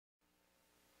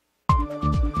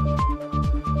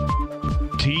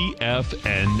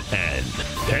TFNN.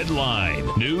 Headline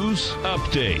News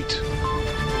Update.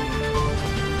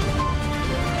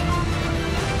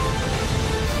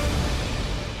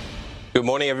 Good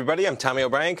morning, everybody. I'm Tommy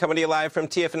O'Brien, coming to you live from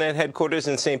TFNN headquarters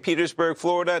in St. Petersburg,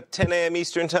 Florida. 10 a.m.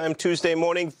 Eastern Time, Tuesday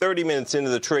morning, 30 minutes into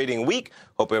the trading week.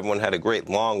 Hope everyone had a great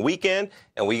long weekend.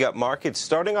 And we got markets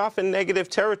starting off in negative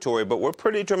territory, but we're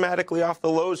pretty dramatically off the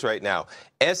lows right now.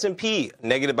 S&P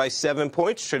negative by 7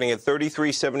 points, trading at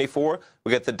 33.74.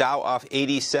 We got the Dow off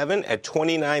 87 at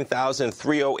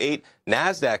 29,308.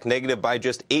 NASDAQ negative by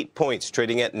just 8 points,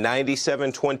 trading at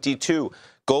 97.22.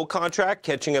 Gold contract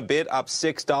catching a bid, up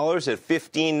 $6 at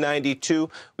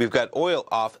 $15.92. We've got oil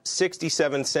off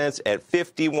 67 cents at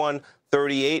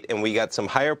 $51.38, and we got some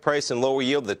higher price and lower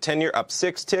yield. The 10-year up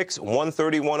 6 ticks,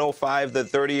 131.05. The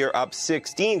 30-year up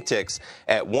 16 ticks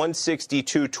at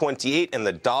 162.28, and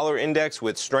the dollar index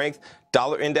with strength.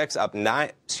 Dollar index up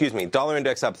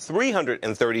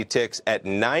 330 ticks at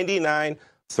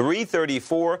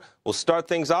 99.334. We'll start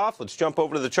things off. Let's jump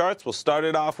over to the charts. We'll start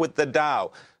it off with the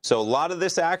Dow. So a lot of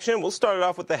this action, we'll start it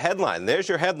off with the headline. There's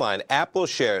your headline. Apple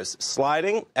shares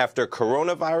sliding after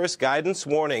coronavirus guidance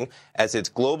warning as its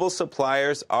global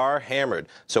suppliers are hammered.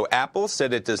 So Apple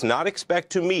said it does not expect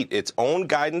to meet its own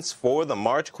guidance for the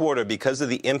March quarter because of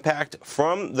the impact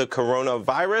from the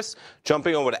coronavirus.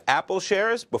 Jumping over to Apple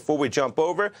shares, before we jump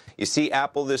over, you see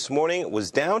Apple this morning was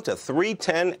down to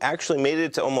 310, actually made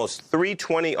it to almost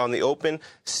 320 on the open,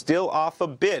 still off a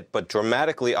bit, but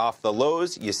dramatically off the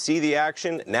lows. You see the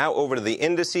action. Now over to the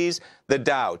indices. The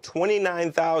Dow,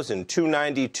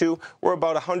 29,292. We're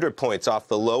about 100 points off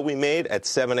the low we made at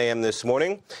 7 a.m. this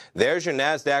morning. There's your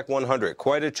NASDAQ 100,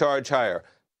 quite a charge higher.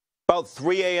 About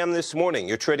 3 a.m. this morning,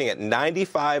 you're trading at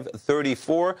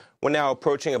 95.34. We're now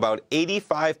approaching about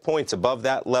 85 points above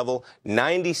that level,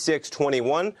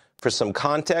 96.21. For some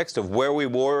context of where we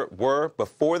were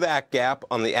before that gap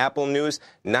on the Apple news,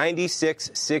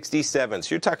 96.67. So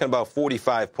you're talking about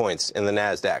 45 points in the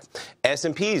NASDAQ.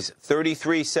 S&P's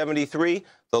 33.73.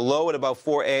 The low at about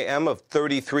 4 a.m. of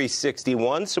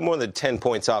 33.61, so more than 10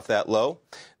 points off that low.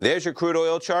 There's your crude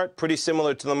oil chart, pretty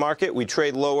similar to the market. We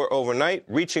trade lower overnight,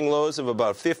 reaching lows of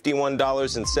about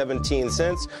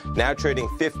 $51.17, now trading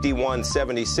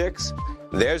 $51.76.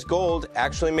 There's gold,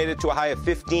 actually made it to a high of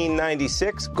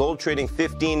 $15.96, gold trading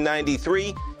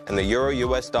 $15.93, and the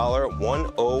euro-US dollar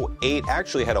 108,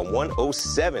 actually had a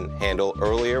 107 handle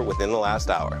earlier within the last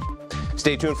hour.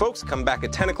 Stay tuned, folks. Come back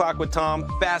at 10 o'clock with Tom.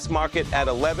 Fast Market at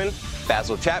 11.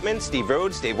 Basil Chapman, Steve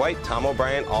Rhodes, Dave White, Tom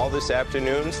O'Brien, all this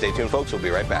afternoon. Stay tuned, folks. We'll be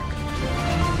right back.